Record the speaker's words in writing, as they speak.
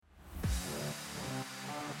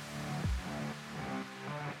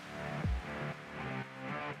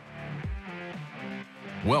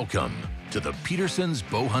Welcome to the Peterson's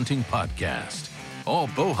Bow Hunting Podcast. All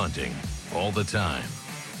bow hunting, all the time.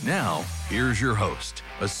 Now, here's your host,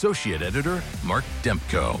 Associate Editor Mark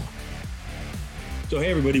Dempko. So,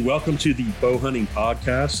 hey, everybody, welcome to the Bow Hunting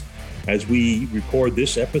Podcast. As we record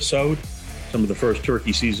this episode, some of the first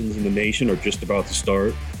turkey seasons in the nation are just about to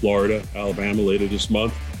start. Florida, Alabama later this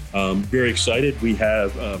month. Very excited. We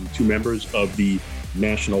have two members of the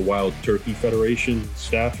National Wild Turkey Federation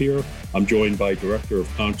staff here. I'm joined by Director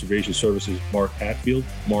of Conservation Services, Mark Hatfield.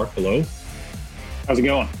 Mark, hello. How's it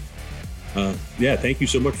going? Yeah, thank you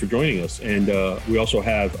so much for joining us. And we also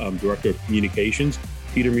have Director of Communications,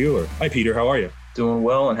 Peter Mueller. Hi, Peter. How are you? Doing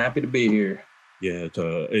well and happy to be here. Yeah,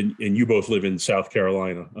 and you both live in South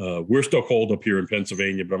Carolina. We're still cold up here in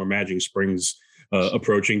Pennsylvania, but I'm imagining spring's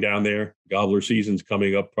approaching down there. Gobbler season's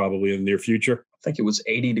coming up probably in the near future. I think it was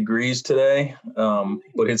 80 degrees today,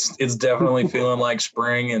 but it's definitely feeling like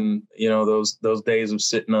spring. And you know those days of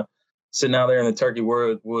sitting out there in the turkey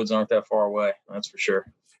woods aren't that far away. That's for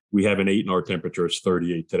sure. We have an 8 and our temperature is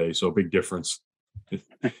 38 today, so a big difference.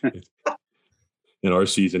 And our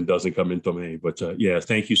season doesn't come until May. But yeah,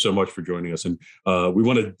 thank you so much for joining us. And we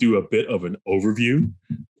want to do a bit of an overview.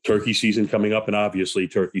 Turkey season coming up, and obviously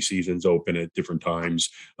turkey season's open at different times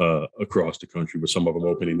across the country, with some of them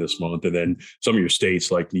opening this month. And then some of your states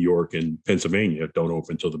like New York and Pennsylvania don't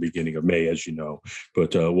open until the beginning of May, as you know.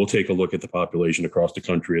 But we'll take a look at the population across the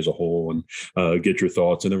country as a whole and get your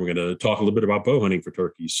thoughts. And then we're going to talk a little bit about bow hunting for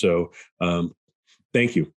turkeys. So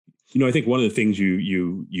thank you. You know, I think one of the things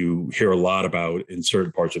you hear a lot about in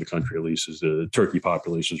certain parts of the country, at least, is the turkey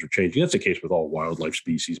populations are changing. That's the case with all wildlife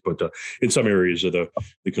species, but in some areas of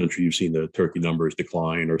the country, you've seen the turkey numbers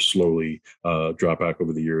decline or slowly drop back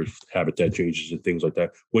over the years, habitat changes and things like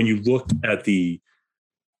that. When you look at the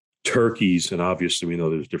turkeys, and obviously we know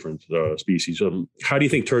there's different species, how do you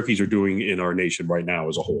think turkeys are doing in our nation right now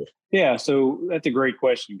as a whole? Yeah, so that's a great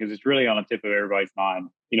question because it's really on the tip of everybody's mind.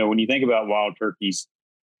 You know, when you think about wild turkeys,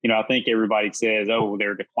 you know, I think everybody says, oh,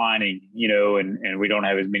 they're declining, you know, and we don't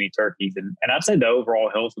have as many turkeys. And I'd say the overall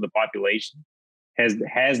health of the population has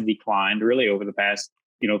declined really over the past,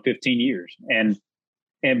 15 years.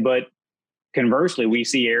 But conversely, we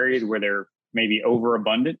see areas where they're maybe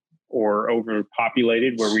overabundant or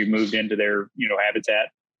overpopulated, where we moved into their, habitat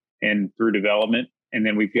and through development. And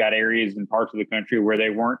then we've got areas in parts of the country where they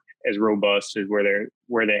weren't as robust as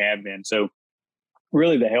where they have been. So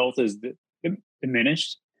really the health is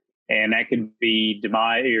diminished. And that could be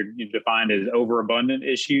defined as overabundant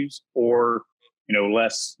issues or,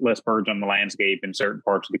 less birds on the landscape in certain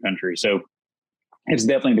parts of the country. So it's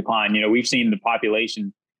definitely declined. We've seen the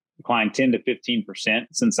population decline 10 to 15%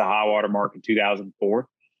 since the high water mark in 2004.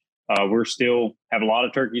 We're still have a lot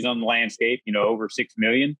of turkeys on the landscape, over 6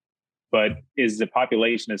 million. But is the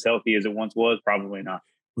population as healthy as it once was? Probably not.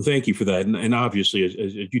 Well, thank you for that. And obviously,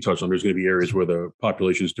 as you touched on, there's going to be areas where the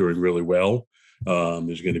population is doing really well.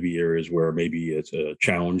 There's going to be areas where maybe it's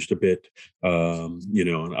challenged a bit,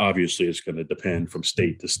 and obviously it's going to depend from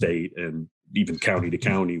state to state and even county to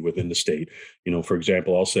county within the state. For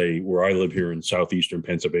example, I'll say where I live here in southeastern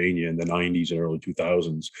Pennsylvania in the 90s and early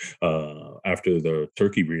 2000s, after the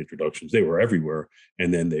turkey reintroductions, they were everywhere.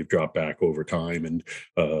 And then they've dropped back over time. And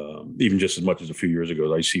even just as much as a few years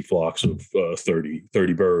ago, I see flocks of 30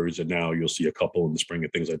 birds. And now you'll see a couple in the spring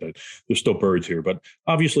and things like that. There's still birds here. But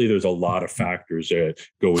obviously, there's a lot of factors that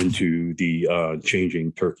go into the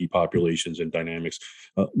changing turkey populations and dynamics.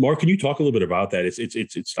 Mark, can you talk a little bit about that?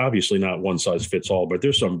 It's obviously not one size fits all, but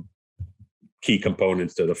there's some key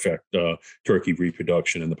components that affect turkey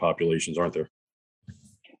reproduction and the populations, aren't there?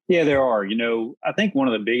 Yeah, there are. I think one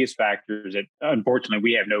of the biggest factors that unfortunately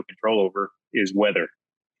we have no control over is weather.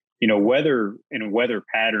 Weather and weather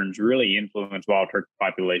patterns really influence wild turkey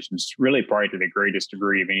populations, really probably to the greatest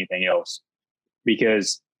degree of anything else.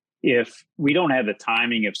 Because if we don't have the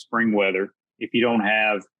timing of spring weather, if you don't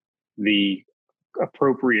have the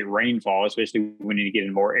appropriate rainfall, especially when you get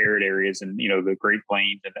in more arid areas and, the Great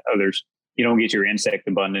Plains and others, you don't get your insect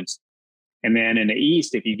abundance. And then in the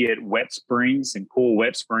East, if you get wet springs and cool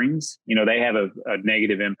wet springs, they have a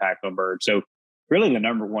negative impact on birds. So really the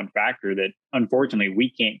number one factor that unfortunately we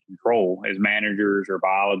can't control as managers or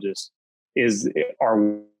biologists is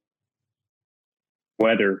our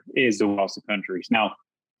weather is the across the countries. Now,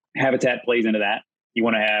 habitat plays into that. You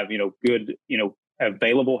want to have, good,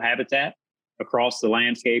 available habitat across the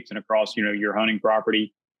landscapes and across, your hunting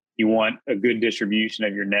property. You want a good distribution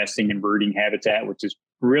of your nesting and brooding habitat, which is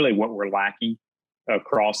really what we're lacking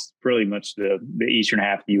across pretty much the eastern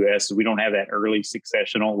half of the U.S. So we don't have that early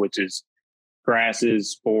successional, which is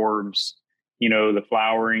grasses, forbs, the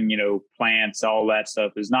flowering, plants, all that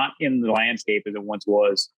stuff is not in the landscape as it once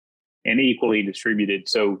was and equally distributed.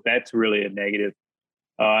 So that's really a negative.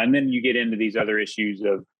 And then you get into these other issues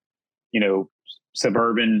of,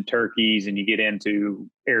 suburban turkeys, and you get into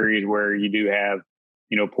areas where you do have,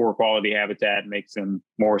 poor quality habitat makes them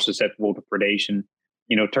more susceptible to predation.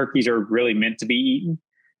 Turkeys are really meant to be eaten.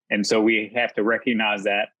 And so we have to recognize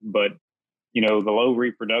that. But, the low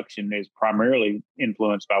reproduction is primarily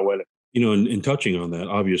influenced by weather. And touching on that,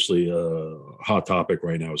 obviously, hot topic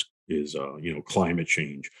right now is climate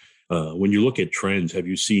change. When you look at trends, have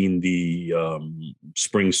you seen the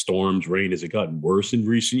spring storms, rain? Has it gotten worse in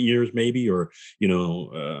recent years, maybe? Or,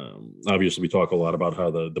 obviously we talk a lot about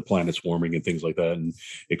how the planet's warming and things like that, and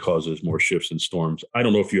it causes more shifts in storms. I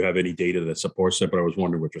don't know if you have any data that supports that, but I was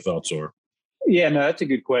wondering what your thoughts are. Yeah, no, that's a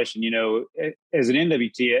good question. As the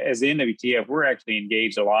NWTF, we're actually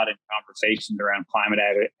engaged a lot in conversations around climate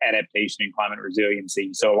adaptation and climate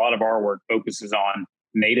resiliency. So a lot of our work focuses on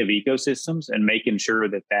native ecosystems and making sure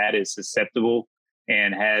that is susceptible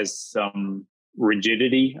and has some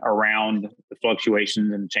rigidity around the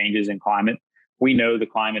fluctuations and changes in climate. We know the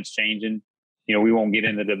climate's changing. We won't get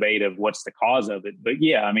into the debate of what's the cause of it, but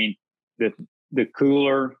yeah, I mean, the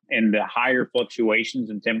cooler and the higher fluctuations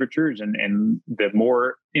in temperatures and the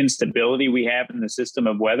more instability we have in the system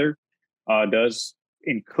of weather does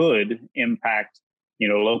and could impact,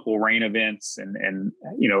 local rain events and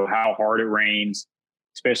how hard it rains,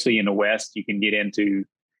 especially in the West. You can get into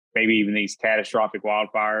maybe even these catastrophic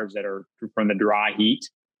wildfires that are from the dry heat,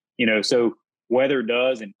 so weather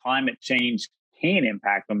does and climate change can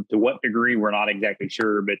impact them. To what degree, we're not exactly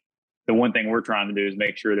sure, but the one thing we're trying to do is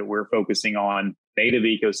make sure that we're focusing on native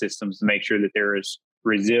ecosystems to make sure that they're as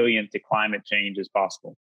resilient to climate change as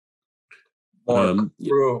possible. Mark,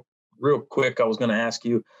 real quick, I was going to ask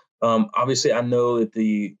you, obviously I know that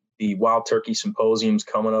the Wild Turkey Symposium's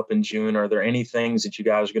coming up in June. Are there any things that you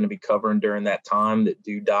guys are going to be covering during that time that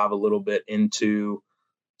do dive a little bit into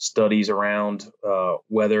studies around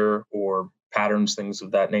weather or patterns, things of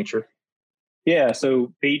that nature? Yeah,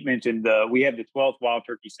 so Pete mentioned we have the 12th Wild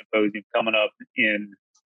Turkey Symposium coming up in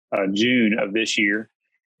June of this year.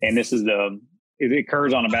 And this is it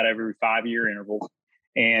occurs on about every 5-year interval.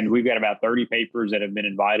 And we've got about 30 papers that have been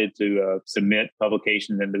invited to submit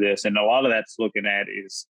publications into this. And a lot of that's looking at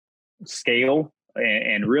is scale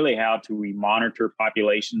and really how we monitor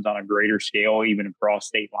populations on a greater scale, even across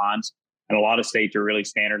state lines. And a lot of states are really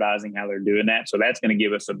standardizing how they're doing that. So that's going to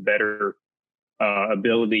give us a better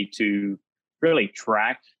ability to really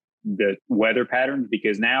track the weather patterns,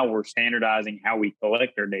 because now we're standardizing how we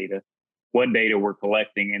collect our data, what data we're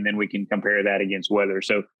collecting, and then we can compare that against weather.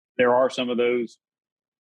 So there are some of those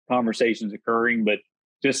conversations occurring, but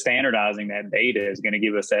just standardizing that data is going to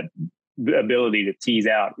give us that ability to tease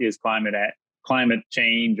out, is climate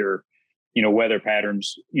change or, weather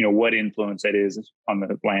patterns, what influence that is on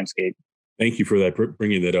the landscape. Thank you for that,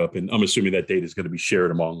 bringing that up. And I'm assuming that data is going to be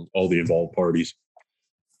shared among all the involved parties.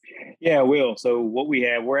 Yeah, it will. So what we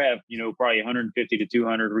have probably 150 to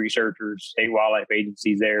 200 researchers, state wildlife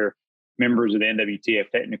agencies there, members of the NWTF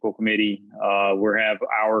technical committee. We have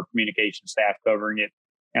our communication staff covering it.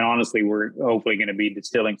 And honestly, we're hopefully going to be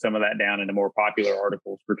distilling some of that down into more popular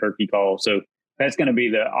articles for Turkey Call. So that's going to be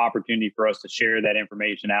the opportunity for us to share that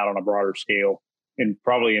information out on a broader scale and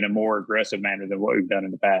probably in a more aggressive manner than what we've done in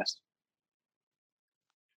the past.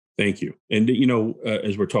 Thank you. And,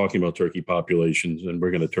 as we're talking about turkey populations, and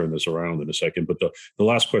we're going to turn this around in a second, but the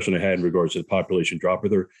last question I had in regards to the population drop, are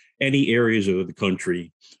there any areas of the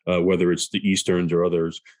country, whether it's the Easterns or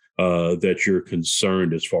others, that you're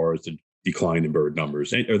concerned as far as the decline in bird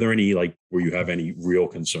numbers? Are there any, where you have any real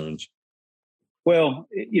concerns? Well,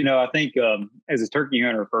 I think as a turkey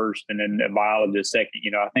hunter first and then a biologist second,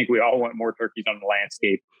 I think we all want more turkeys on the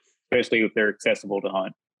landscape, especially if they're accessible to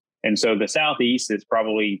hunt. And so the Southeast has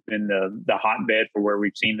probably been the hotbed for where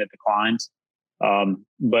we've seen the declines.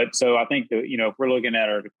 But so I think that, if we're looking at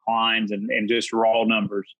our declines and just raw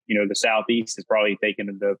numbers, the Southeast has probably taken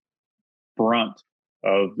the brunt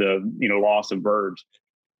of the, loss of birds,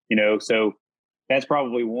 so that's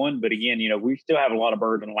probably one. But again, we still have a lot of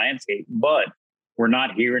birds in the landscape, but we're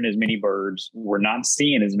not hearing as many birds. We're not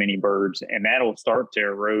seeing as many birds, and that'll start to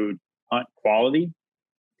erode hunt quality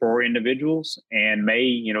for individuals and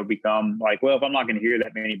may, become like, well, if I'm not going to hear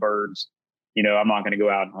that many birds, I'm not going to go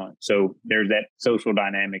out and hunt. So there's that social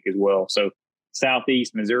dynamic as well. So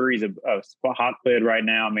Southeast Missouri's a hotbed right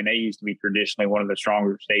now. I mean, they used to be traditionally one of the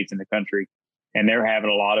stronger states in the country, and they're having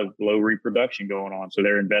a lot of low reproduction going on. So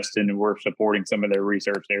they're investing, and we're supporting some of their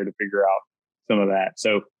research there to figure out some of that.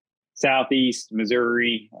 So Southeast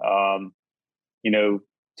Missouri,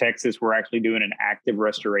 Texas, we're actually doing an active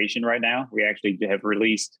restoration right now. We actually have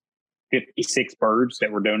released 56 birds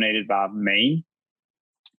that were donated by Maine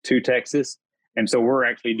to Texas. And so we're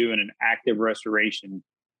actually doing an active restoration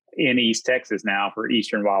in East Texas now for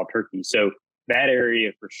eastern wild turkey. So that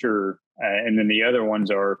area for sure. And then the other ones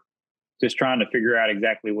are just trying to figure out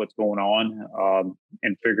exactly what's going on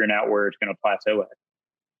and figuring out where it's going to plateau at.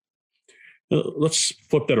 Let's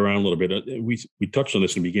flip that around a little bit. We touched on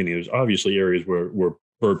this in the beginning. There's obviously areas where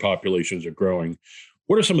bird populations are growing.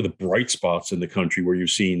 What are some of the bright spots in the country where you've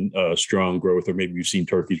seen strong growth, or maybe you've seen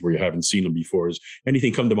turkeys where you haven't seen them before? Has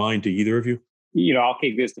anything come to mind to either of you? I'll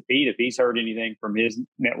kick this to Pete if he's heard anything from his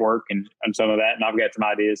network and some of that. And I've got some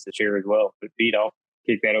ideas to share as well. But Pete, I'll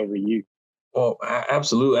kick that over to you. Well,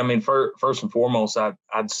 absolutely. I mean, first and foremost,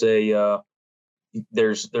 I'd say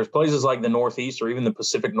there's places like the Northeast or even the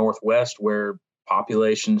Pacific Northwest where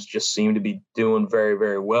populations just seem to be doing very,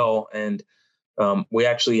 very well. And we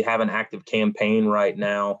actually have an active campaign right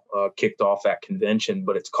now kicked off at convention,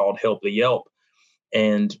 but it's called Help the Yelp.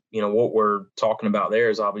 And, what we're talking about there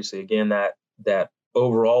is obviously, again, that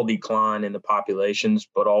overall decline in the populations,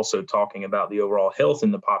 but also talking about the overall health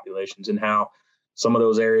in the populations and how some of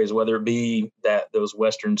those areas, whether it be that those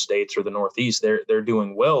Western states or the Northeast, they're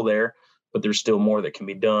doing well there, but there's still more that can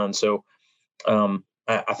be done. So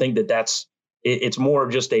I think it's more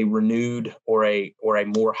of just a renewed or a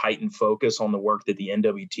more heightened focus on the work that the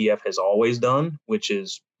NWTF has always done, which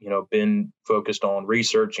is, been focused on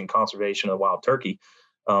research and conservation of wild turkey.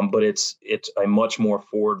 But it's a much more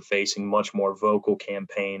forward-facing, much more vocal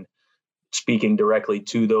campaign, speaking directly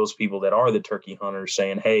to those people that are the turkey hunters,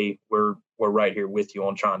 saying, "Hey, we're right here with you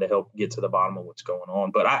on trying to help get to the bottom of what's going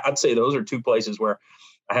on." But I'd say those are two places where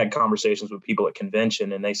I had conversations with people at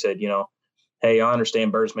convention, and they said, "Hey, I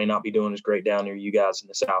understand birds may not be doing as great down near you guys in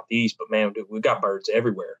the Southeast, but man, dude, we've got birds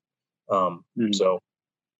everywhere." So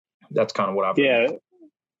that's kind of what I've heard.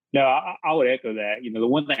 No, I would echo that. The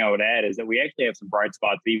one thing I would add is that we actually have some bright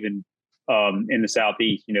spots even in the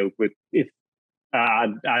Southeast. If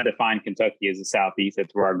I define Kentucky as the Southeast,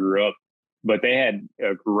 that's where I grew up, but they had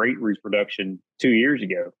a great reproduction 2 years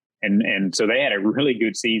ago, and so they had a really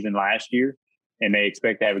good season last year, and they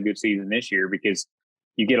expect to have a good season this year because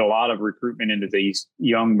you get a lot of recruitment into these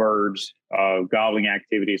young birds, gobbling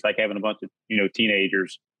activities, like having a bunch of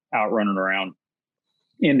teenagers out running around.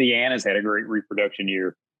 Indiana's had a great reproduction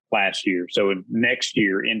year last year. So next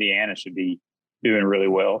year, Indiana should be doing really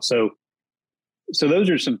well. So those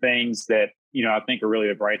are some things that, I think are really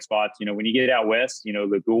the bright spots. When you get out west,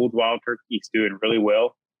 the Gould wild turkey is doing really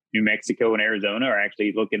well. New Mexico and Arizona are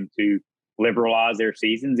actually looking to liberalize their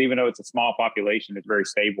seasons, even though it's a small population, it's very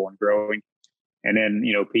stable and growing. And then,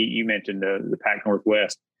 Pete, you mentioned the Pac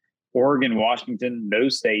Northwest, Oregon, Washington,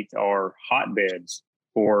 those states are hotbeds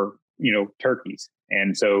for, turkeys.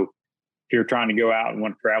 And so if you're trying to go out and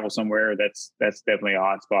want to travel somewhere, that's definitely a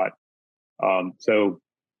hot spot. So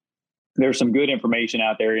there's some good information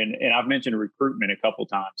out there. And I've mentioned recruitment a couple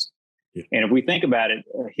times. Yeah. And if we think about it,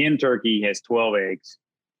 a hen turkey has 12 eggs.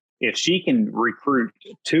 If she can recruit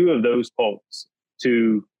 2 of those poults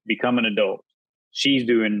to become an adult,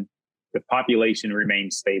 the population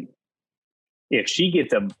remains stable. If she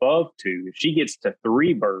gets above 2, if she gets to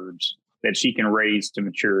 3 birds that she can raise to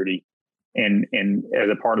maturity and as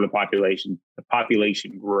a part of the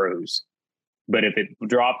population grows. But if it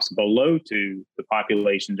drops below 2, the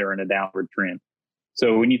populations are in a downward trend.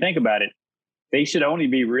 So when you think about it, they should only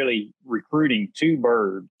be really recruiting 2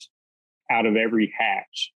 birds out of every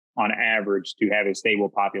hatch on average to have a stable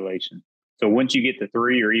population. So once you get to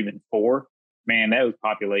 3 or even 4, man, those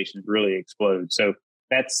populations really explode. So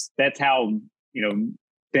that's how,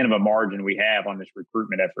 thin of a margin we have on this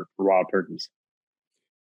recruitment effort for wild turkeys.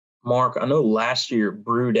 Mark, I know last year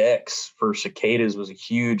Brood X for cicadas was a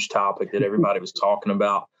huge topic that everybody was talking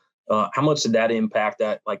about. How much did that impact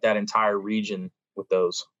that entire region with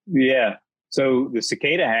those? Yeah. So the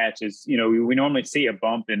cicada hatches, we normally see a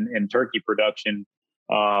bump in turkey production,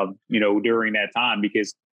 during that time,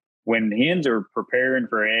 because when hens are preparing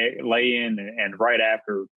for egg laying and right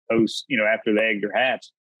after after the eggs are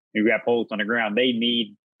hatched, you've got poults on the ground, they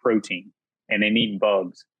need protein and they need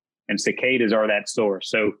bugs, and cicadas are that source.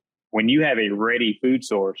 So when you have a ready food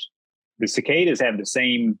source, the cicadas have the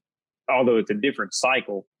same, although it's a different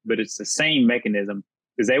cycle, but it's the same mechanism,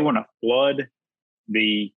 because they want to flood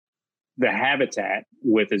the habitat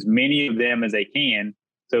with as many of them as they can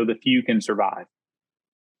so the few can survive.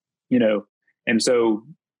 And so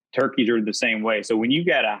turkeys are the same way. So when you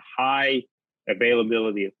got a high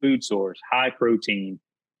availability of food source, high protein,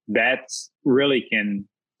 that's really can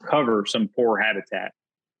cover some poor habitat.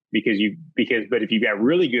 but if you've got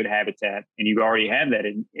really good habitat and you already have that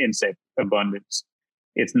insect abundance,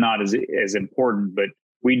 it's not as important. But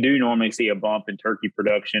we do normally see a bump in turkey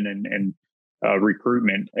production and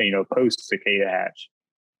recruitment, post cicada hatch.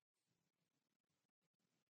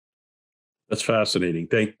 That's fascinating.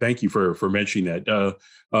 Thank you for mentioning that.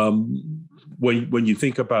 When you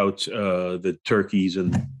think about the turkeys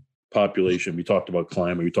and population, we talked about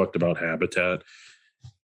climate, we talked about habitat.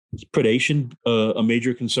 Is predation a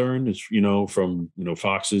major concern? Is from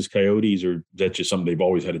foxes, coyotes, or that's just something they've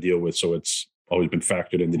always had to deal with? So it's always been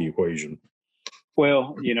factored into the equation.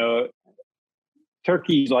 Well,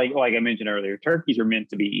 turkeys, like I mentioned earlier, turkeys are meant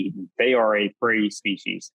to be eaten. They are a prey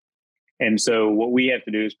species. And so what we have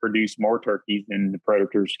to do is produce more turkeys than the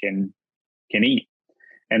predators can eat.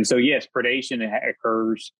 And so, yes, predation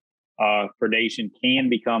occurs. Predation can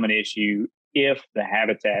become an issue if the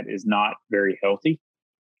habitat is not very healthy.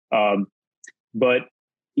 But,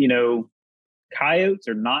 coyotes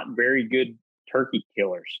are not very good turkey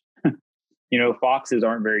killers. Foxes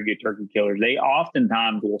aren't very good turkey killers. They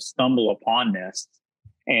oftentimes will stumble upon nests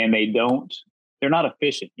and they're not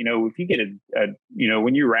efficient. If you get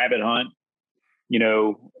when you rabbit hunt,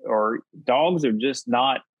 or dogs are just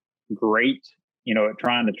not great, at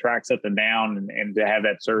trying to track something down and to have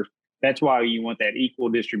that search. That's why you want that equal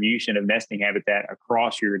distribution of nesting habitat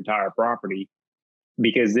across your entire property,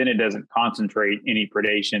 because then it doesn't concentrate any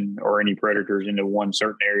predation or any predators into one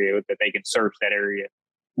certain area, that they can search that area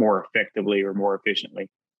more effectively or more efficiently.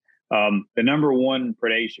 The number one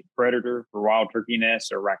predator for wild turkey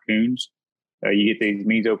nests are raccoons. You get these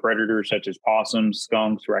mesopredators such as possums,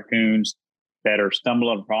 skunks, raccoons that are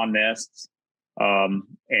stumbling upon nests.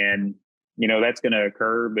 And, that's going to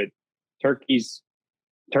occur. But turkeys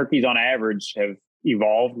on average have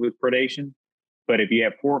evolved with predation. But if you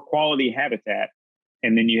have poor quality habitat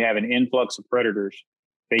and then you have an influx of predators,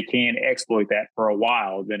 they can exploit that for a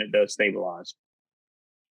while, then it does stabilize.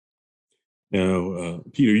 Now,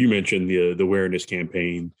 Peter, you mentioned the awareness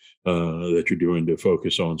campaign that you're doing to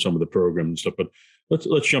focus on some of the programs and stuff, but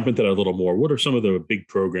let's jump into that a little more. What are some of the big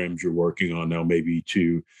programs you're working on now, maybe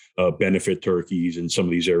to benefit turkeys in some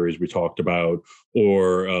of these areas we talked about,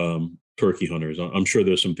 or turkey hunters? I'm sure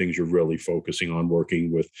there's some things you're really focusing on,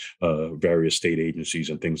 working with various state agencies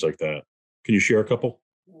and things like that. Can you share a couple?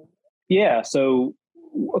 Yeah, so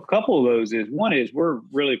a couple of those one is we're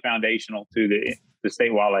really foundational to the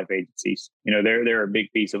state wildlife agencies. They're a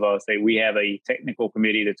big piece of us. We have a technical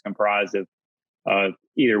committee that's comprised of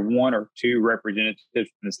either one or two representatives from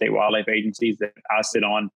the state wildlife agencies that I sit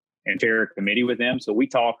on and chair a committee with them. So we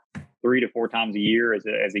talk 3 to 4 times a year as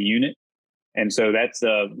a unit. And so that's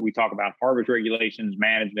we talk about harvest regulations,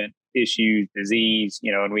 management issues, disease,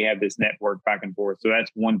 and we have this network back and forth. So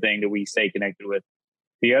that's one thing that we stay connected with.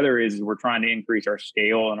 The other is we're trying to increase our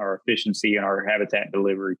scale and our efficiency and our habitat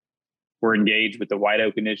delivery. We're engaged with the White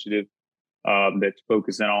Oak Initiative that's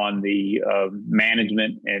focusing on the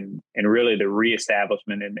management and really the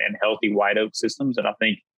reestablishment and healthy white oak systems. And I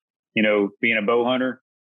think, being a bow hunter,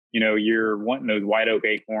 you're wanting those white oak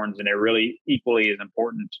acorns, and they're really equally as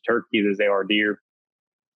important to turkeys as they are deer.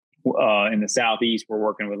 In the Southeast, we're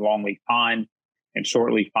working with longleaf pine and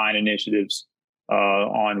shortleaf pine initiatives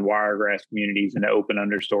on wiregrass communities and open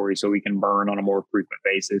understory, so we can burn on a more frequent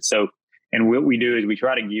basis. So, and what we do is we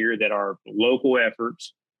try to gear that our local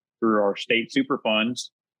efforts through our state super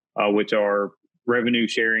funds, which are revenue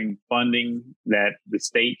sharing funding that the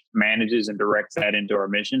state manages and directs that into our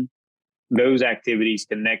mission. Those activities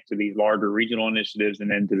connect to these larger regional initiatives and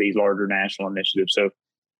then to these larger national initiatives. So,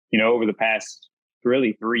 over the past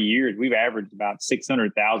really 3 years, we've averaged about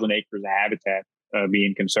 600,000 acres of habitat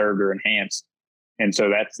being conserved or enhanced. And so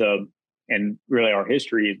that's and really our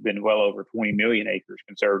history has been well over 20 million acres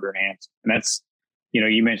conserved or enhanced. And that's,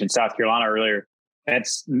 you mentioned South Carolina earlier.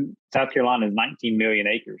 South Carolina is 19 million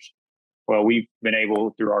acres. Well, we've been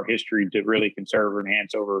able through our history to really conserve or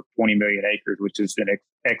enhance over 20 million acres, which is in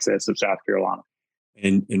excess of South Carolina.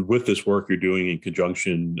 And with this work you're doing in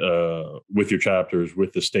conjunction with your chapters,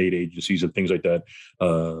 with the state agencies and things like that,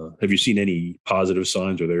 have you seen any positive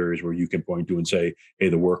signs or areas where you can point to and say, hey,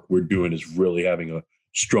 the work we're doing is really having a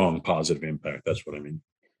strong positive impact? That's what I mean.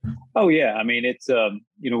 Oh, yeah. I mean, it's,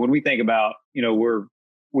 when we think about,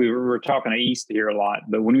 we're talking east here a lot,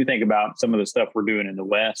 but when we think about some of the stuff we're doing in the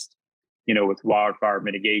West, with wildfire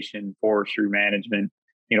mitigation, forestry management,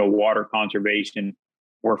 water conservation,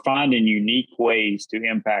 we're finding unique ways to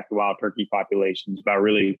impact wild turkey populations by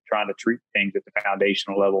really trying to treat things at the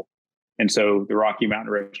foundational level. And so the Rocky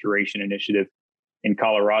Mountain Restoration Initiative in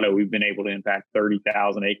Colorado, we've been able to impact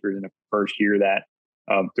 30,000 acres in the first year of that.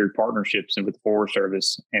 through partnerships and with the Forest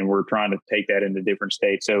Service, and we're trying to take that into different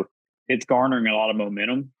states. So it's garnering a lot of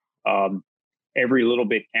momentum. Every little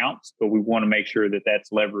bit counts, but we want to make sure that that's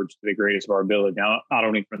leveraged to the greatest of our ability, not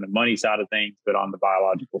only from the money side of things, but on the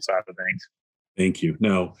biological side of things. Thank you.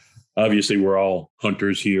 Now, obviously, we're all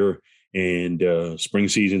hunters here, and spring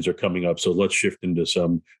seasons are coming up. So let's shift into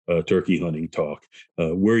some turkey hunting talk.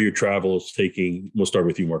 Where are your travels taking? We'll start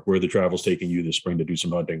with you, Mark. Where are the travels taking you this spring to do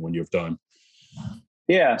some hunting when you have time?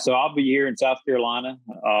 Yeah, so I'll be here in South Carolina.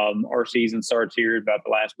 Our season starts here about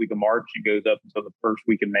the last week of March and goes up until the first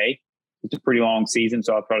week of May. It's a pretty long season,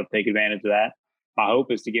 so I'll try to take advantage of that. My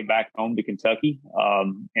hope is to get back home to Kentucky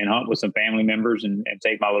and hunt with some family members and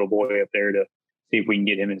take my little boy up there to see if we can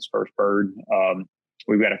get him his first bird.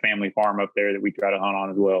 We've got a family farm up there that we try to hunt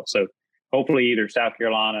on as well. So hopefully either South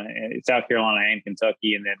Carolina and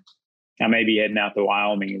Kentucky, and then I may be heading out to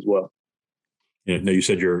Wyoming as well. Yeah. Now you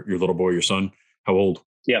said your little boy, your son, how old?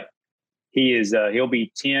 Yeah, he is. He'll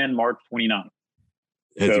be 10 March 29th.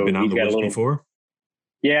 Has he been out in the woods before?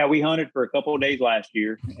 Yeah, we hunted for a couple of days last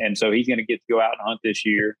year, and so he's going to get to go out and hunt this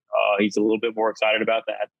year. He's a little bit more excited about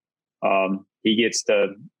that. He gets to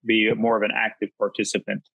be more of an active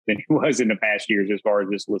participant than he was in the past years as far as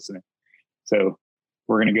just listening. So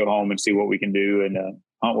we're going to go home and see what we can do and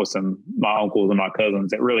hunt with my uncles and my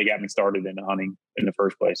cousins that really got me started into hunting in the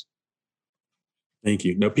first place. Thank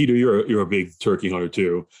you. Now, Peter, you're a big turkey hunter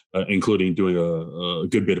too, including doing a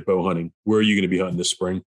good bit of bow hunting. Where are you going to be hunting this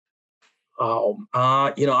spring?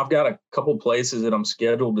 I've got a couple places that I'm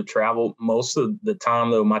scheduled to travel. Most of the time,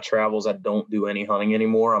 though, my travels, I don't do any hunting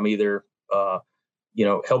anymore. I'm either,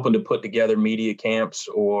 helping to put together media camps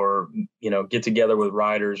or, get together with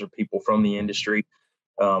writers or people from the industry,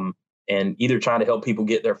 and either trying to help people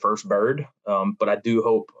get their first bird. But I do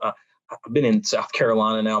hope I've been in South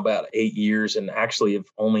Carolina now about 8 years and actually have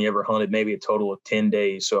only ever hunted maybe a total of 10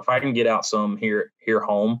 days. So if I can get out some here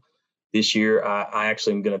home, this year, I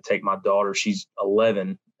actually am going to take my daughter. She's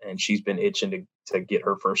 11, and she's been itching to get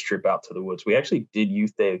her first trip out to the woods. We actually did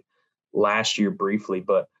youth day last year briefly,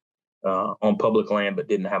 but on public land, but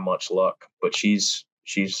didn't have much luck. But she's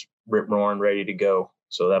rip roaring, ready to go.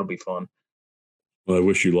 So that'll be fun. Well, I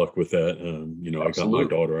wish you luck with that. I got my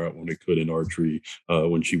daughter out when I could in archery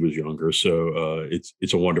when she was younger. So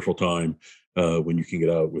it's a wonderful time when you can get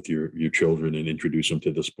out with your children and introduce them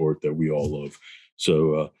to the sport that we all love.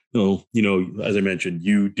 So, as I mentioned,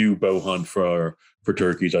 you do bow hunt for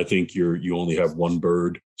turkeys. I think you only have one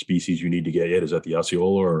bird species you need to get yet. Is that the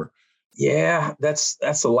Osceola? Or? Yeah, that's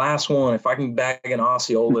the last one. If I can bag an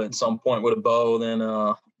Osceola at some point with a bow, then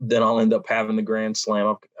I'll end up having the Grand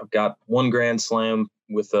Slam. I've got one Grand Slam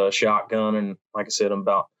with a shotgun, and like I said, I'm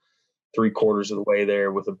about 3/4 of the way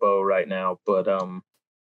there with a bow right now. But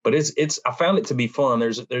it's I found it to be fun.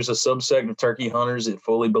 There's a subset of turkey hunters that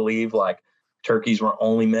fully believe like turkeys were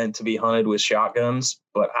only meant to be hunted with shotguns,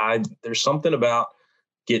 but there's something about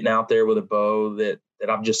getting out there with a bow that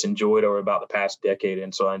I've just enjoyed over about the past decade,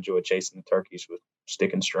 and so I enjoy chasing the turkeys with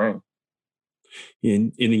stick and string.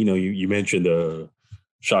 And you mentioned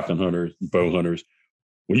shotgun hunters, bow hunters.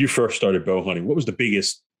 When you first started bow hunting, what was the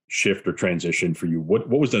biggest shift or transition for you? What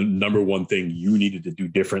was the number one thing you needed to do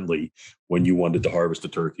differently when you wanted to harvest a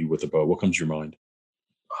turkey with a bow? What comes to your mind?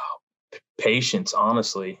 Patience,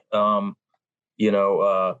 honestly. I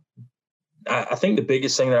think the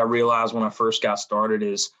biggest thing that I realized when I first got started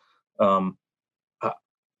is,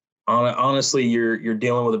 honestly, you're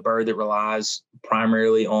dealing with a bird that relies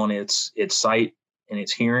primarily on its sight and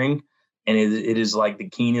its hearing, and it is like the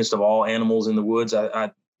keenest of all animals in the woods.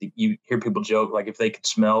 You hear people joke like if they could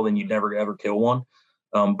smell, then you'd never ever kill one.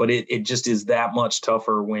 But it just is that much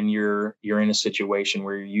tougher when you're in a situation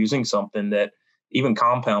where you're using something that even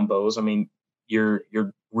compound bows. I mean, you're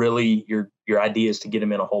really your idea is to get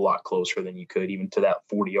them in a whole lot closer than you could even to that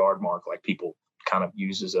 40-yard mark, like people kind of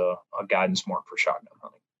use as a guidance mark for shotgun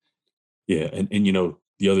hunting. Yeah. And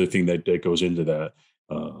the other thing that goes into that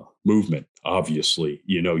movement, obviously,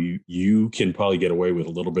 you can probably get away with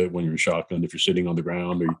a little bit when you're shotgun if you're sitting on the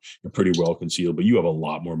ground or you're pretty well concealed, but you have a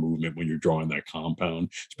lot more movement when you're drawing that compound,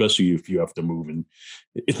 especially if you have to move. And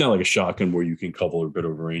it's not like a shotgun where you can cover a bit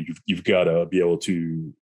over range. You've got to be able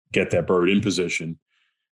to get that bird in position,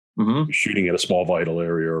 shooting at a small vital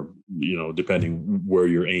area, or, depending where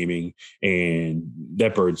you're aiming. And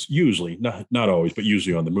that bird's usually not always, but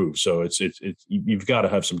usually on the move. So it's you've got to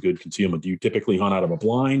have some good concealment. Do you typically hunt out of a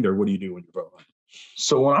blind, or what do you do when you're bow hunting?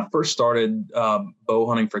 So when I first started bow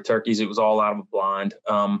hunting for turkeys, it was all out of a blind.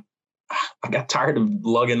 I got tired of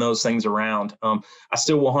lugging those things around. I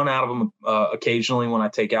still will hunt out of them occasionally when I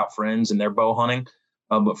take out friends and they're bow hunting.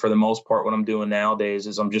 But for the most part, what I'm doing nowadays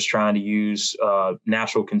is I'm just trying to use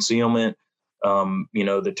natural concealment,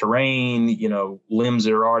 the terrain, limbs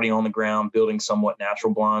that are already on the ground, building somewhat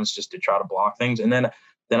natural blinds just to try to block things. And then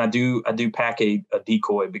I do pack a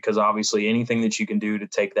decoy, because obviously anything that you can do to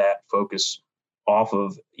take that focus off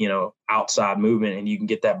of, outside movement, and you can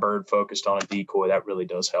get that bird focused on a decoy, that really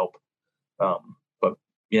does help. But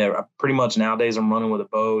yeah, pretty much nowadays I'm running with a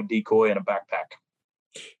bow, decoy, and a backpack.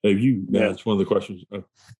 That's one of the questions.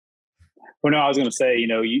 Well, no, I was going to say,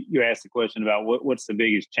 you asked the question about what's the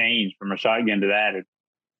biggest change from a shotgun to that.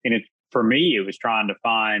 For me, it was trying to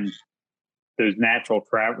find those natural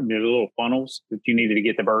the little funnels that you needed to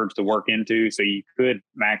get the birds to work into, so you could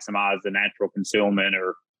maximize the natural concealment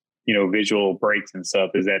or, visual breaks and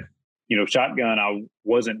stuff. Is that, shotgun, I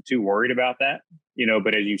wasn't too worried about that,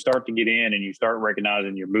 but as you start to get in and you start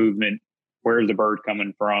recognizing your movement, where's the bird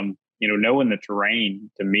coming from, knowing the terrain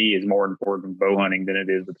to me is more important with bow hunting than it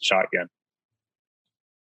is with the shotgun.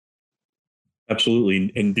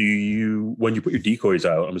 Absolutely. And when you put your decoys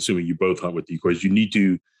out, I'm assuming you both hunt with decoys, you need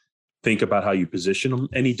to think about how you position them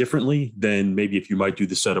any differently than maybe if you might do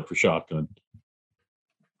the setup for shotgun?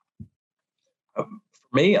 For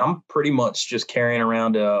me, I'm pretty much just carrying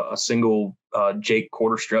around a single Jake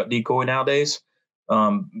quarter strut decoy nowadays.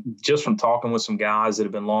 Just from talking with some guys that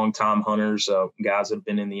have been longtime hunters, guys that have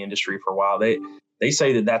been in the industry for a while, they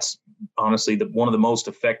say that that's honestly one of the most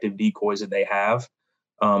effective decoys that they have.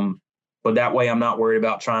 But that way I'm not worried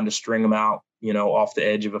about trying to string them out, off the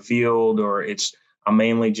edge of a field, or I'm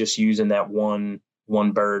mainly just using that one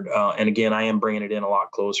bird. And again, I am bringing it in a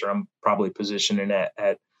lot closer. I'm probably positioning it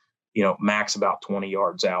at max about 20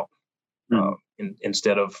 yards out,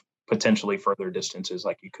 instead of potentially further distances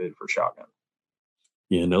like you could for shotgun.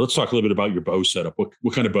 Yeah. Now let's talk a little bit about your bow setup.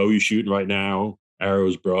 What kind of bow are you shooting right now?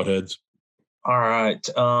 Arrows, broadheads? All right.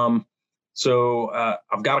 So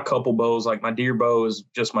I've got a couple bows. Like my deer bow is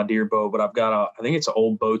just my deer bow, but I've got I think it's an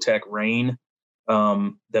old Bowtech Rain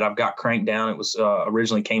that I've got cranked down. It was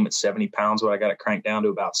originally came at 70 pounds, but I got it cranked down to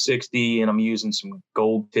about 60, and I'm using some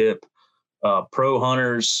Gold Tip Pro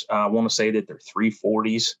Hunters. I want to say that they're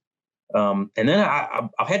 340s. And then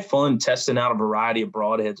I've had fun testing out a variety of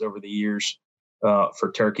broadheads over the years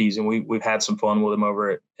for turkeys, and we've had some fun with them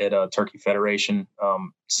over at Turkey Federation,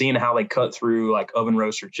 seeing how they cut through like oven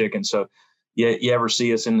roaster chicken. So you ever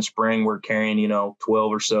see us in the spring, we're carrying 12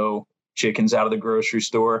 or so chickens out of the grocery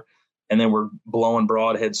store, and then we're blowing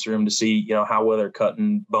broadheads through them to see how well they're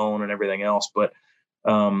cutting bone and everything else. But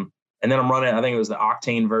and then I'm running, I think it was the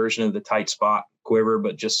Octane version of the tight spot quiver,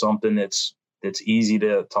 but just something that's easy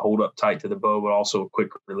to hold up tight to the bow, but also a quick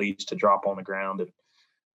release to drop on the ground.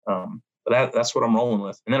 And but that's what I'm rolling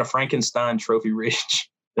with. And then a Frankenstein Trophy Ridge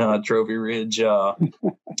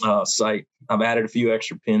sight. I've added a few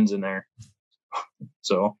extra pins in there.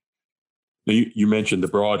 So you mentioned the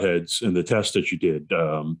broadheads and the test that you did.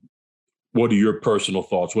 What are your personal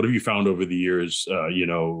thoughts? What have you found over the years?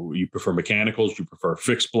 You prefer mechanicals, you prefer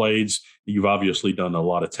fixed blades. You've obviously done a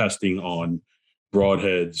lot of testing on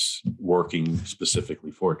broadheads working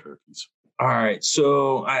specifically for turkeys. All right.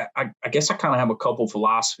 So I guess I kind of have a couple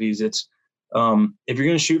philosophies. It's if you're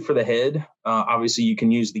going to shoot for the head, obviously you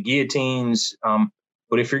can use the guillotines.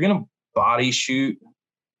 But if you're going to body shoot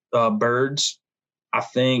birds, I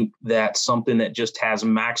think that something that just has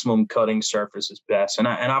maximum cutting surface is best. And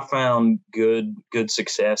I found good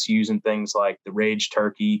success using things like the Rage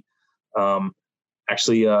Turkey.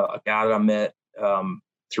 Actually, a guy that I met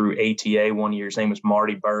through ATA one year, his name was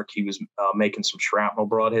Marty Burke. He was making some shrapnel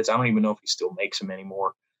broadheads. I don't even know if he still makes them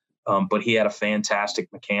anymore. But he had a fantastic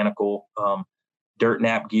mechanical. Dirt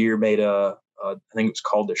Nap Gear made I think it was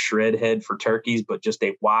called the Shred Head for turkeys, but just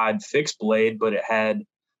a wide fixed blade, but it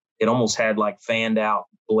almost had like fanned out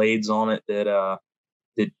blades on it that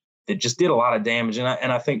just did a lot of damage. And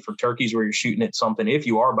I think for turkeys where you're shooting at something, if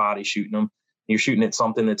you are body shooting them, you're shooting at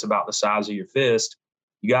something that's about the size of your fist,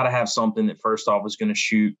 you got to have something that first off is going to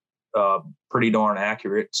shoot pretty darn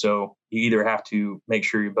accurate. So you either have to make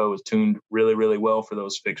sure your bow is tuned really, really well for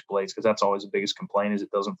those fixed blades, because that's always the biggest complaint is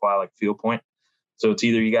it doesn't fly like field point. So it's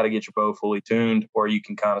either you got to get your bow fully tuned, or you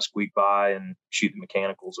can kind of squeak by and shoot the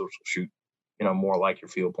mechanicals, which will shoot, more like your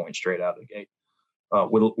field point straight out of the gate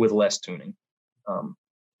with less tuning.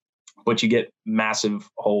 But you get massive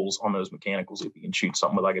holes on those mechanicals if you can shoot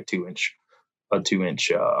something with like a 2-inch with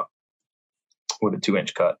a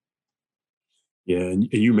 2-inch cut. Yeah, and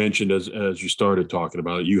you mentioned as you started talking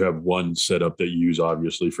about it, you have one setup that you use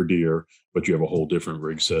obviously for deer, but you have a whole different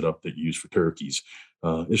rig setup that you use for turkeys.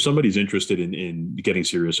 If somebody's interested in getting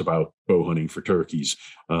serious about bow hunting for turkeys,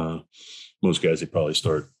 most guys, they probably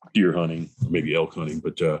start deer hunting or maybe elk hunting.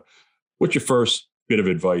 But what's your first bit of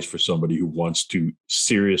advice for somebody who wants to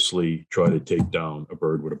seriously try to take down a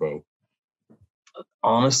bird with a bow?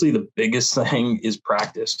 Honestly, the biggest thing is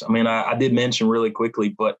practice. I mean, I did mention really quickly,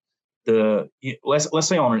 but let's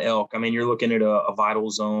say on an elk, I mean, you're looking at a vital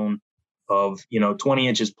zone of 20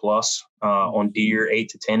 inches plus on deer, 8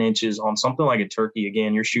 to 10 inches. On something like a turkey,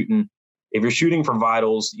 again, if you're shooting for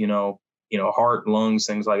vitals, heart, lungs,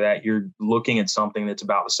 things like that, you're looking at something that's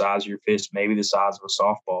about the size of your fist, maybe the size of a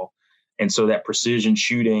softball. And so that precision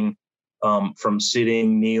shooting, from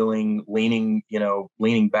sitting, kneeling,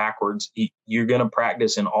 leaning backwards, you're going to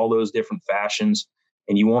practice in all those different fashions.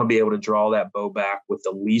 And you want to be able to draw that bow back with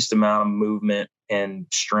the least amount of movement and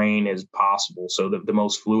strain as possible. So the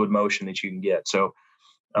most fluid motion that you can get. So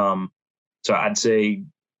I'd say,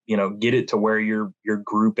 get it to where you're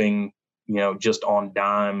grouping, just on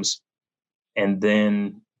dimes, and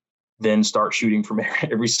then start shooting from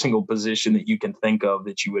every single position that you can think of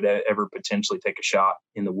that you would ever potentially take a shot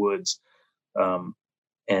in the woods. And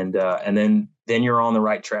then you're on the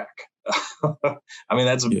right track. I mean,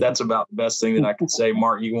 that's about the best thing that I could say.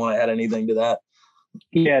 Mark, you want to add anything to that?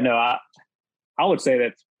 Yeah, no, I would say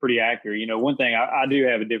that's pretty accurate. One thing, I do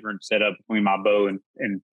have a different setup between my bow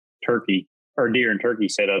and turkey, or deer and turkey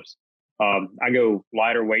setups. I go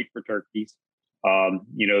lighter weight for turkeys.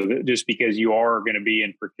 Just because you are going to be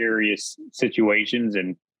in precarious situations,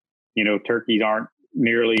 and, turkeys aren't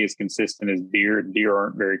nearly as consistent as deer. Deer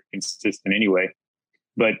aren't very consistent anyway,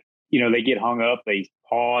 but, they get hung up, they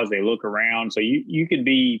pause, they look around. So you could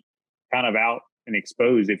be kind of out and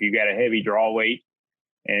exposed if you got a heavy draw weight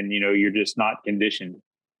and, you're just not conditioned.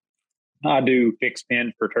 I do fixed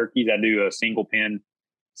pin for turkeys. I do a single pin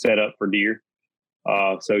setup for deer.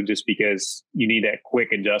 So just because you need that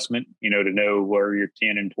quick adjustment, to know where your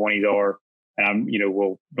 10 and 20s are. And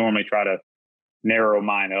we'll normally try to narrow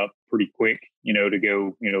mine up pretty quick, to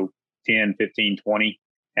go, 10, 15, 20.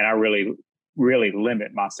 And I really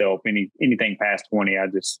limit myself. Anything past 20, I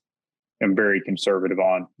just am very conservative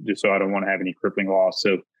on, just so I don't want to have any crippling loss.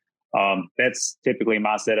 So that's typically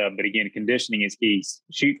my setup. But again, conditioning is key.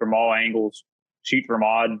 Shoot from all angles, shoot from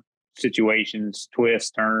odd situations,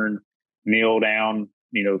 twist, turn, kneel down,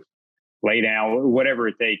 lay down, whatever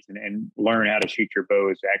it takes, and learn how to shoot your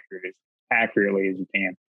bow as accurately as you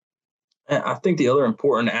can. I think the other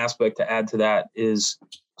important aspect to add to that is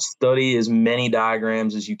study as many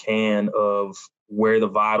diagrams as you can of where the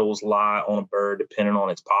vitals lie on a bird, depending on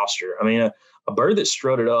its posture. I mean, a bird that's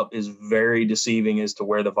strutted up is very deceiving as to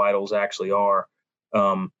where the vitals actually are,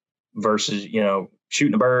 versus,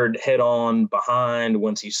 shooting a bird head on behind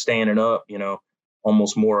once he's standing up,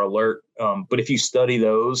 almost more alert. But if you study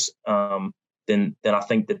those, then I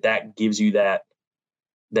think that gives you that,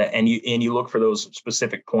 and you look for those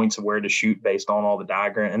specific points of where to shoot based on all the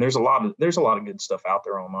diagram. And there's a lot of good stuff out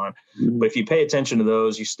there online. Mm-hmm. But if you pay attention to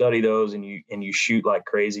those, you study those, and you shoot like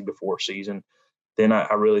crazy before season, then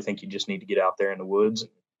I really think you just need to get out there in the woods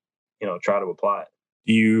and, try to apply it.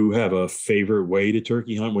 Do you have a favorite way to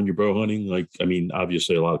turkey hunt when you're bow hunting? Like, I mean,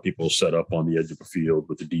 obviously a lot of people set up on the edge of a field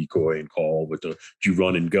with the decoy and call. Do you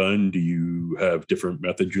run and gun? Do you have different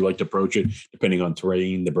methods you like to approach it, depending on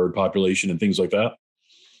terrain, the bird population, and things like that?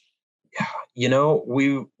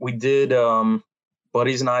 We did,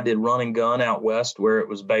 buddies and I did run and gun out west, where it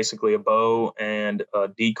was basically a bow and a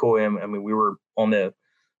decoy. I mean, we were on the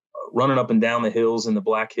running up and down the hills in the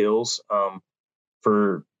Black Hills,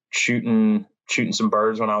 for shooting some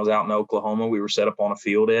birds. When I was out in Oklahoma, we were set up on a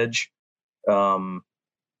field edge, hunting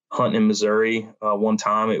in Missouri. One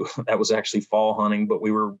time that was actually fall hunting, but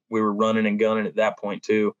we were running and gunning at that point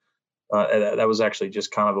too. That was actually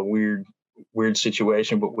just kind of a weird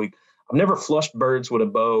situation, but I've never flushed birds with a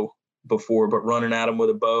bow before, but running at them with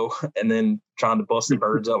a bow and then trying to bust the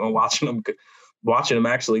birds up and watching them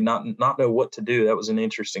actually not know what to do. That was an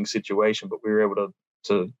interesting situation, but we were able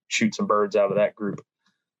to shoot some birds out of that group.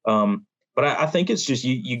 But I think it's just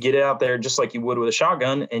you get out there just like you would with a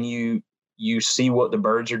shotgun, and you see what the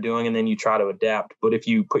birds are doing, and then you try to adapt. But if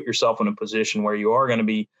you put yourself in a position where you are going to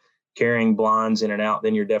be carrying blinds in and out,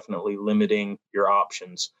 then you're definitely limiting your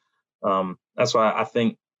options. That's why I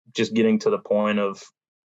think just getting to the point of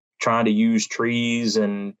trying to use trees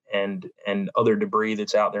and other debris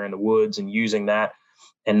that's out there in the woods, and using that,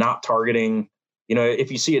 and not targeting.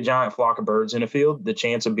 If you see a giant flock of birds in a field, the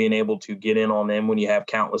chance of being able to get in on them when you have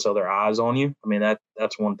countless other eyes on you. I mean,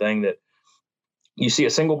 that's one thing. That you see a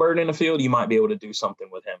single bird in a field, you might be able to do something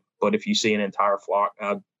with him. But if you see an entire flock,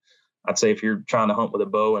 I'd say if you're trying to hunt with a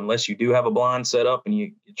bow, unless you do have a blind set up and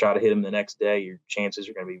you try to hit them the next day, your chances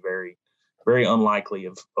are going to be very, very unlikely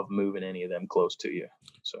of moving any of them close to you.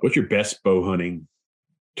 So, what's your best bow hunting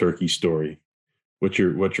turkey story? What's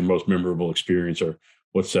your most memorable experience, or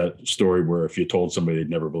what's that story where if you told somebody they'd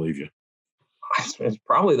never believe you? It's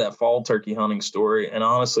probably that fall turkey hunting story. And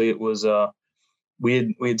honestly, it was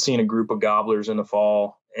we had seen a group of gobblers in the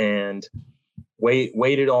fall and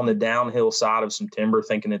waited on the downhill side of some timber,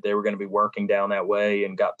 thinking that they were going to be working down that way,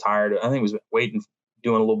 and got tired. I think it was waiting,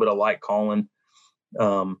 doing a little bit of light calling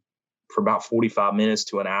for about 45 minutes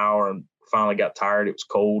to an hour, and finally got tired. It was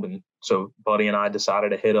cold, and so Buddy and I decided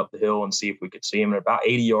to head up the hill and see if we could see them. And about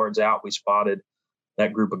 80 yards out, we spotted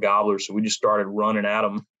that group of gobblers. So we just started running at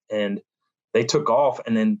them, and they took off.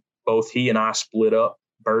 And then both he and I split up.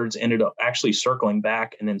 Birds ended up actually circling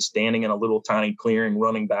back and then standing in a little tiny clearing,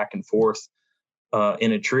 running back and forth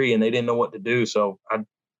in a tree, and they didn't know what to do. So I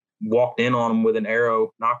walked in on them with an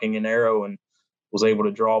arrow, knocking an arrow, and was able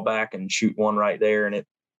to draw back and shoot one right there, and it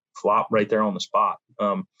flopped right there on the spot.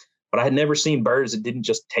 But I had never seen birds that didn't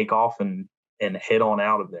just take off and head on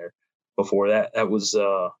out of there before. That was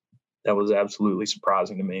absolutely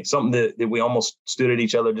surprising to me. Something that we almost stood at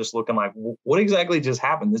each other just looking like, what exactly just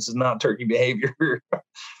happened? This is not turkey behavior.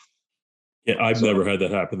 Yeah, I've never had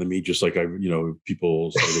that happen to me. Just like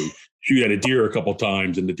people say they shoot at a deer a couple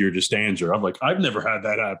times and the deer just stands there. I'm like, I've never had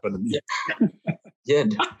that happen to me. Yeah.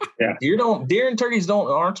 Deer and turkeys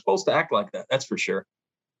aren't supposed to act like that. That's for sure.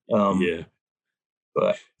 But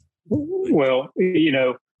well,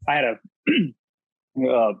 I had a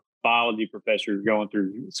biology professor going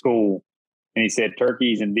through school, and he said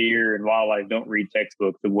turkeys and deer and wildlife don't read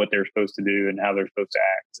textbooks of what they're supposed to do and how they're supposed to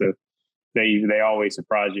act. So they always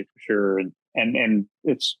surprise you for sure, and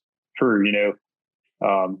it's true.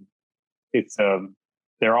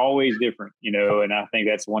 They're always different, and I think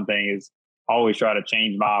that's one thing is I always try to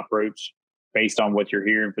change my approach based on what you're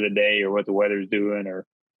hearing for the day or what the weather's doing, or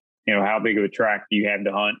how big of a tract you have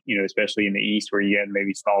to hunt, especially in the East where you have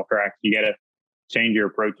maybe small tracts. You got to change your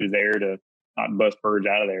approaches there to not bust birds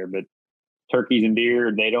out of there. But turkeys and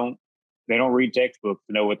deer, they don't read textbooks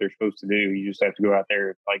to know what they're supposed to do. You just have to go out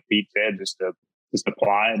there, like Pete said, just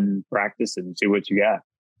apply and practice and see what you got.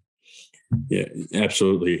 Yeah,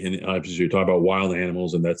 absolutely. And obviously you're talking about wild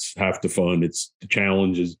animals, and that's half the fun. It's the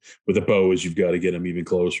challenges with a bow is you've got to get them even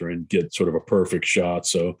closer and get sort of a perfect shot.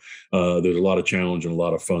 So there's a lot of challenge and a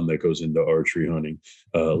lot of fun that goes into archery hunting.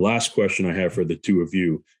 Last question I have for the two of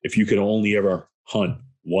you. If you could only ever hunt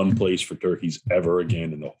one place for turkeys ever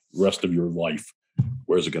again in the rest of your life,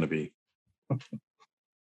 where's it going to be?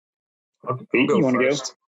 Pete, you want to go?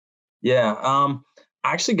 Yeah.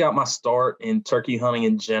 I actually got my start in turkey hunting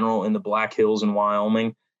in general in the Black Hills in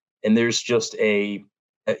Wyoming. And there's just maybe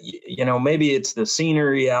it's the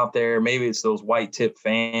scenery out there. Maybe it's those white tip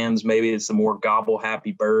fans. Maybe it's the more gobble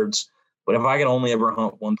happy birds. But if I could only ever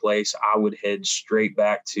hunt one place, I would head straight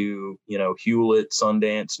back to, Hewlett,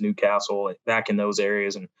 Sundance, Newcastle, back in those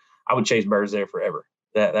areas. And I would chase birds there forever.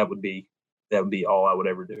 That would be all I would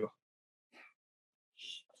ever do.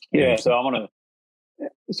 Yeah. So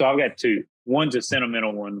I've got two. One's a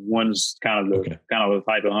sentimental one. One's kind of the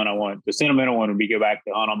type of hunt I want. The sentimental one would be go back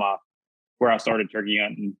to hunt on where I started turkey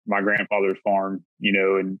hunting, my grandfather's farm,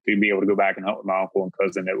 and to be able to go back and hunt with my uncle and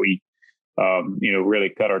cousin that we, really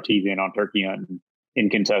cut our teeth in on turkey hunting in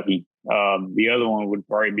Kentucky. The other one would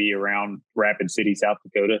probably be around Rapid City, South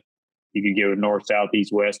Dakota. You could go north, south,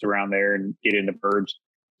 east, west around there and get into birds.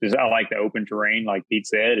 Because I like the open terrain, like Pete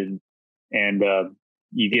said, and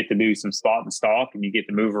you get to do some spot and stalk, and you get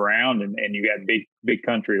to move around, and you got big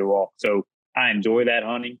country to walk. So I enjoy that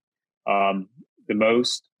hunting the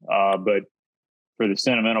most. But for the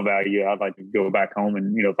sentimental value, I'd like to go back home,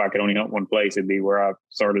 and if I could only hunt one place, it'd be where I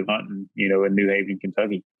started hunting, in New Haven,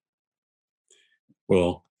 Kentucky.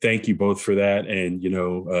 Well, thank you both for that. And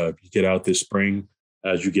you get out this spring.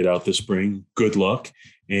 As you get out this spring, good luck,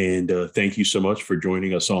 and thank you so much for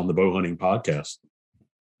joining us on the Bow Hunting Podcast.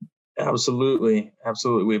 Absolutely.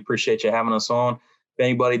 We appreciate you having us on. If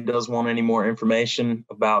anybody does want any more information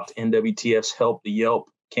about NWTF's Help the Yelp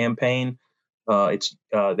campaign,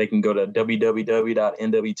 they can go to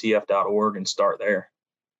www.nwtf.org and start there.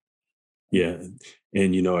 Yeah.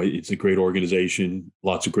 And, it's a great organization,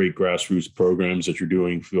 lots of great grassroots programs that you're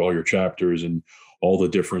doing through all your chapters and all the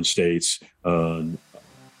different states.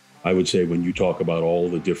 I would say when you talk about all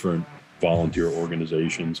the different volunteer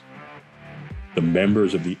organizations, the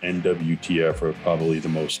members of the NWTF are probably the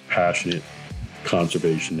most passionate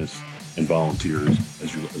conservationists and volunteers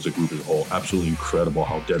as a group as a whole. Absolutely incredible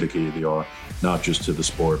how dedicated they are, not just to the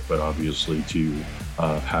sport, but obviously to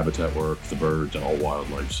habitat work, the birds, and all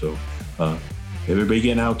wildlife. So everybody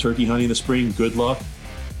getting out turkey hunting in the spring, good luck.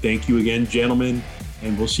 Thank you again, gentlemen,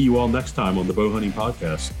 and we'll see you all next time on the Bow Hunting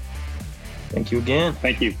Podcast. Thank you again.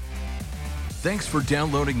 Thank you. Thanks for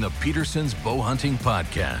downloading the Peterson's Bow Hunting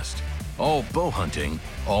Podcast. All bow hunting,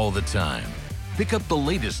 all the time. Pick up the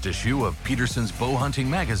latest issue of Peterson's Bow Hunting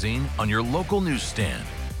magazine on your local newsstand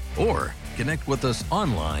or connect with us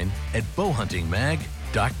online at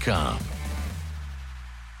bowhuntingmag.com.